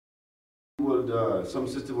some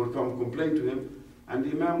sister would come complain to him, and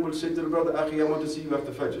the Imam will say to the brother, Akhi, I want to see you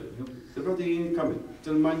after Fajr. The brother, he ain't coming.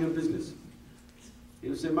 Tell him, mind your business. He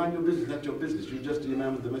will say, mind your business, not your business. You're just the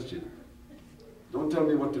Imam of the masjid. Don't tell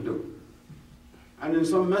me what to do. And in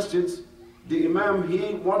some masjids, the Imam,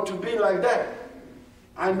 he want to be like that.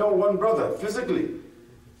 I know one brother, physically.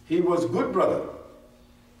 He was good brother.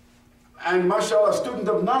 And mashallah, student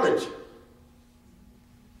of knowledge.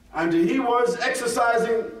 And he was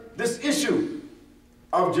exercising this issue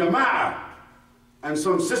of jama'ah. And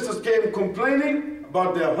some sisters came complaining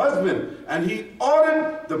about their husband. And he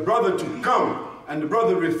ordered the brother to come. And the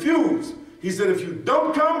brother refused. He said, if you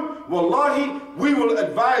don't come, wallahi, we will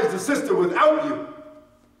advise the sister without you.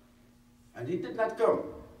 And he did not come.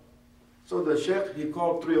 So the sheikh, he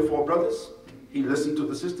called 3 or 4 brothers. He listened to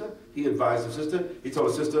the sister. He advised the sister. He told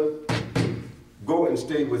the sister, go and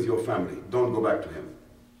stay with your family. Don't go back to him.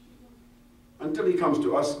 Until he comes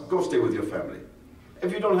to us, go stay with your family.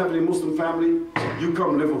 If you don't have any Muslim family, you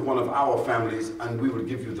come live with one of our families and we will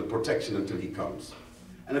give you the protection until he comes.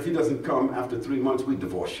 And if he doesn't come, after 3 months, we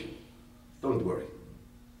divorce you. Don't worry.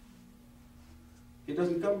 He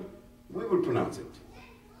doesn't come, we will pronounce it.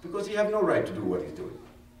 Because he has no right to do what he's doing.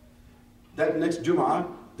 That next Jum'ah,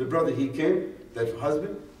 the brother, he came, that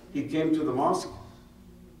husband, he came to the mosque.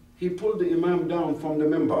 He pulled the Imam down from the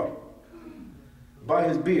minbar by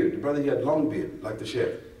his beard. The brother, he had long beard, like the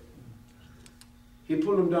sheikh. He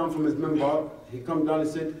pulled him down from his minbar. He come down and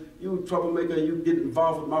said, you troublemaker, you get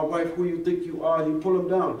involved with my wife, who you think you are? He pulled him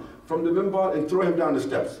down from the minbar and threw him down the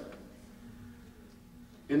steps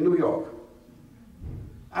in New York.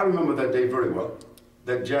 I remember that day very well,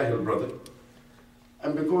 that Jahil brother.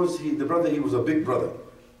 And because the brother, he was a big brother.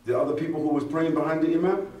 The other people who was praying behind the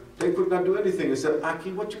Imam, they could not do anything. They said,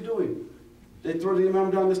 Aki, what you doing? They throw the Imam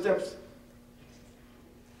down the steps.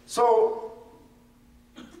 So,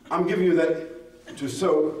 I'm giving you that to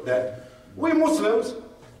show that we Muslims,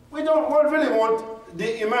 we don't really want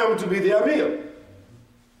the Imam to be the Amir.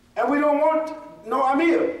 And we don't want no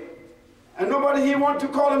Amir. And nobody here wants to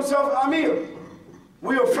call himself Amir.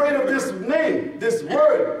 We're afraid of this name, this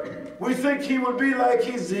word. We think he will be like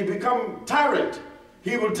he become tyrant.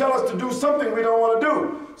 He will tell us to do something we don't want to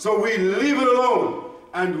do. So we leave it alone.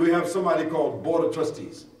 And we have somebody called Board of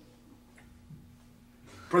Trustees.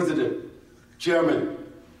 President, Chairman.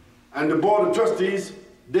 And the Board of Trustees,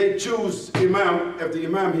 they choose Imam. If the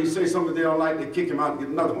Imam, he says something they don't like, they kick him out and get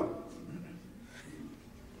another one.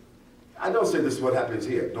 I don't say this is what happens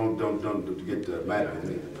here. Don't get mad at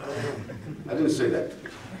me. I didn't say that.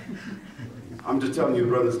 I'm just telling you,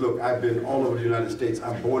 brothers, look, I've been all over the United States.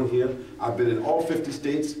 I'm born here. I've been in all 50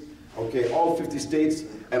 states, okay, all 50 states,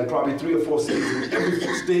 and probably 3 or 4 cities in every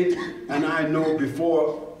state. And I know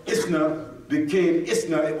before ISNA became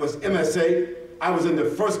ISNA, it was MSA. I was in the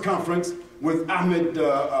first conference with Ahmed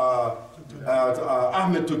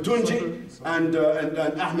Tutunji and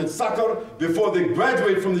Ahmed Sakar before they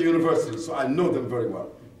graduated from the university. So I know them very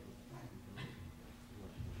well.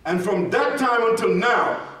 And from that time until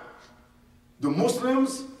now, the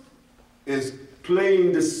Muslims is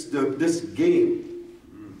playing this game.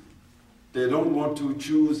 They don't want to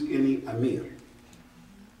choose any Amir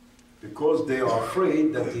because they are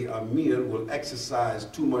afraid that the Amir will exercise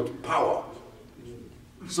too much power.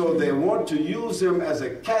 So they want to use him as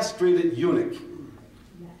a castrated eunuch.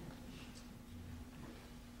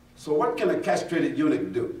 So what can a castrated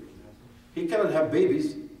eunuch do? He cannot have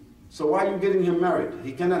babies. So why are you getting him married?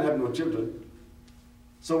 He cannot have no children.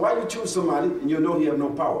 So why you choose somebody and you know he have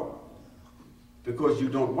no power? Because you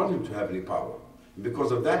don't want him to have any power. And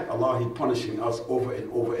because of that, Allah, He punishing us over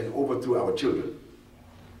and over and over through our children.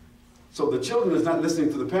 So the children is not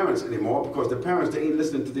listening to the parents anymore because the parents, they ain't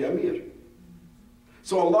listening to the Amir.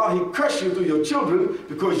 So Allah, He curse you through your children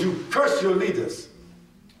because you curse your leaders.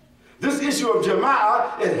 This issue of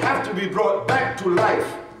Jama'ah, it have to be brought back to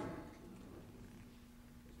life.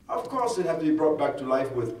 Of course, it have to be brought back to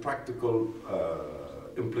life with practical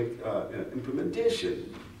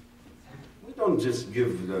implementation. We don't just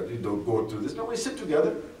give, go through this. No, we sit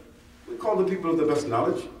together. We call the people of the best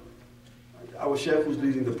knowledge. Our sheikh who's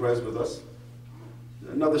leading the prayers with us.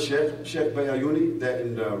 Another sheikh, Sheikh Bayayuni, there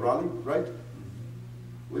in Raleigh, right?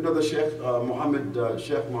 Another sheikh,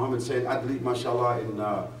 Sheikh Mohammed Sayyid Adli,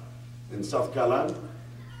 mashallah, in South Carolina.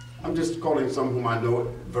 I'm just calling some whom I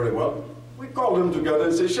know very well. We call them together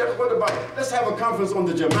and say, Sheikh, what about, let's have a conference on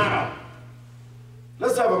the Jama'ah.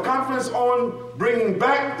 Let's have a conference on bringing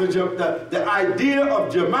back the idea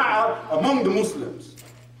of Jama'ah among the Muslims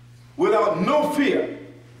without no fear.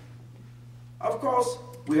 Of course,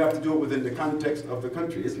 we have to do it within the context of the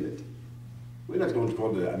country, isn't it? We're not going to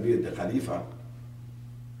call the Amir the Khalifa.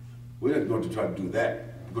 We're not going to try to do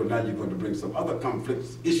that, because now you're going to bring some other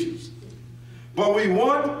conflicts, issues. But we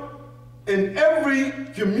want in every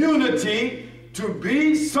community to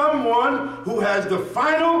be someone who has the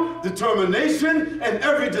final determination in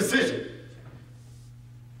every decision.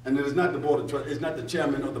 And it is not the board of trustees, it's not the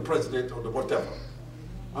chairman or the president or the whatever.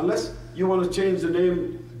 Unless you want to change the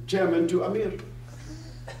name chairman to Amir.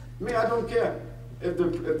 Me, I don't care. If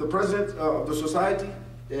the president of the society,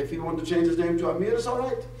 if he wants to change his name to Amir, it's all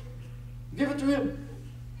right. Give it to him.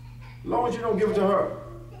 As long as you don't give it to her.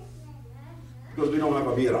 Because we don't have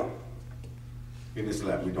Amira. In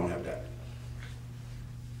Islam, we don't have that.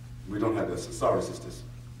 We don't have that. Sorry, sisters.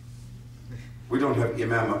 We don't have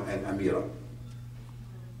Imama and Amira.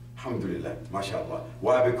 Alhamdulillah, mashallah.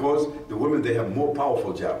 Why? Because the women, they have more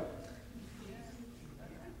powerful job.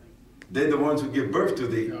 They're the ones who give birth to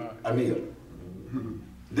the Amir.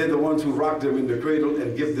 They're the ones who rock them in the cradle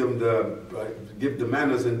and give them the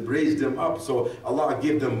manners and raise them up. So Allah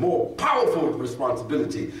gave them more powerful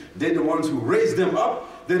responsibility. They're the ones who raise them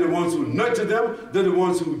up. They're the ones who nurture them. They're the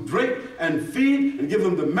ones who drink and feed and give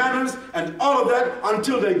them the manners and all of that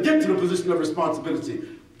until they get to the position of responsibility.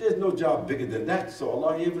 There's no job bigger than that. So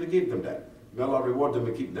Allah able to give them that. May Allah reward them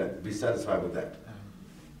and keep that. Be satisfied with that.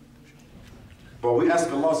 But we ask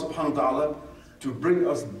Allah subhanahu wa ta'ala to bring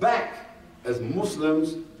us back as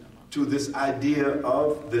Muslims to this idea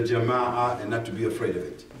of the Jama'ah and not to be afraid of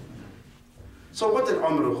it. So what did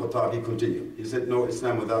Umar al-Khattab, he continued? He said, no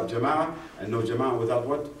Islam without Jama'ah, and no Jama'ah without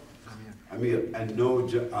what? Amir. And no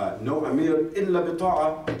Amir illa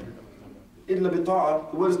bita'ah. Illa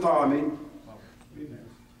bita'ah. What does ta'ah mean?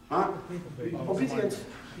 Huh? Obedience.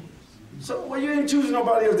 So well, you ain't choosing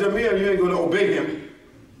nobody as the Amir, you ain't going to obey him.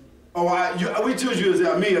 Oh, we choose you as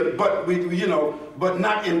the Amir, but but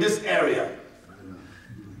not in this area.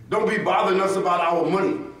 Don't be bothering us about our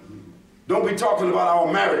money. Don't be talking about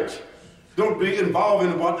our marriage. Don't be involved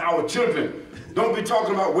in about our children. Don't be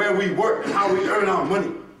talking about where we work and how we earn our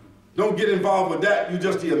money. Don't get involved with that. You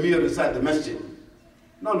just the Amir inside the masjid.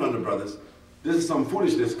 No, brothers. This is some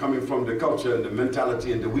foolishness coming from the culture and the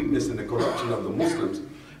mentality and the weakness and the corruption of the Muslims.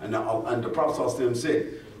 And the Prophet ﷺ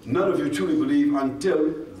said, none of you truly believe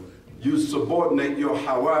until you subordinate your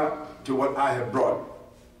hawa to what I have brought.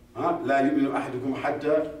 لا يؤمن أحدكم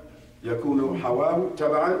حتى يكون حواه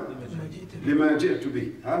تبعا لما جئت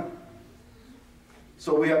به.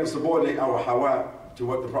 So we have to subordinate our hawa to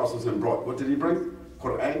what the Prophet brought. What did he bring?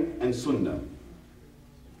 Quran and Sunnah.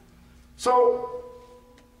 So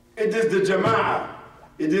it is the Jama'ah.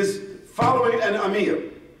 It is following an Amir.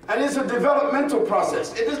 And it's a developmental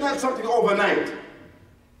process. It is not something overnight.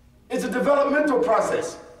 It's a developmental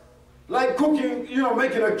process. Like cooking,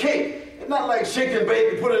 making a cake. It's not like shake and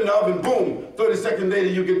bake, put it in the oven, boom, 30 seconds later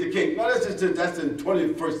you get the cake. No, that's in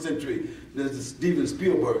 21st century. There's Steven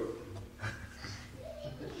Spielberg.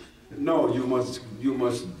 No, you must get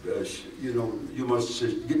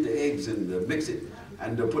the eggs and mix it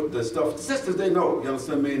and put the stuff. Sisters, they know, you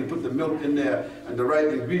understand me? And put the milk in there and the right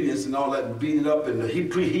ingredients and all that, and beat it up and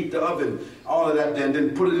preheat the oven, all of that, and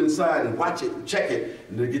then put it inside and watch it and check it,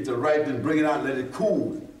 and then get the right and bring it out and let it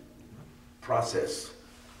cool. Process.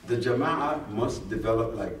 The Jama'ah must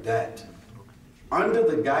develop like that. Under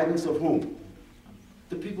the guidance of whom?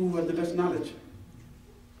 The people who have the best knowledge.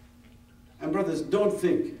 And brothers, don't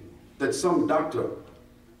think that some doctor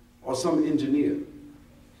or some engineer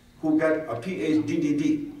who got a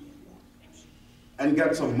PhD and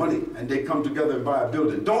got some money and they come together and buy a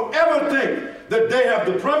building, don't ever think that they have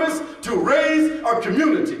the premise to raise a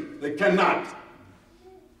community. They cannot.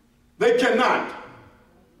 They cannot.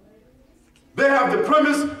 They have the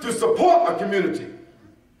premise to support a community.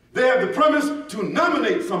 They have the premise to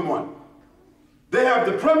nominate someone. They have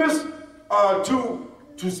the premise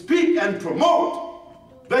to speak and promote.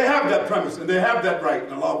 They have that premise and they have that right.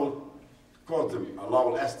 And Allah will cause them, Allah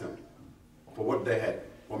will ask them for what they had.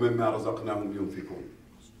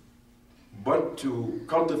 But to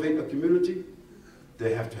cultivate a community,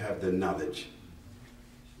 they have to have the knowledge.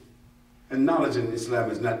 And knowledge in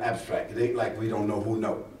Islam is not abstract. It ain't like we don't know who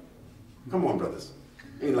know. Come on, brothers.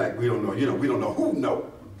 Ain't like we don't know, we don't know who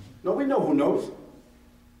know. No, we know who knows.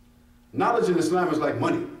 Knowledge in Islam is like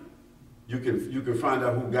money. You can find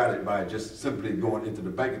out who got it by just simply going into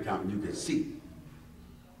the bank account and you can see.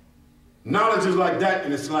 Knowledge is like that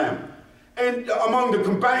in Islam. And among the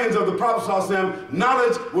companions of the Prophet ﷺ,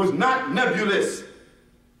 knowledge was not nebulous.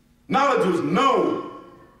 Knowledge was known.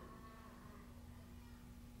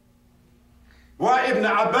 Why Ibn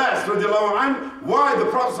Abbas, radiallahu anhu, why the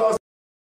Prophet ﷺ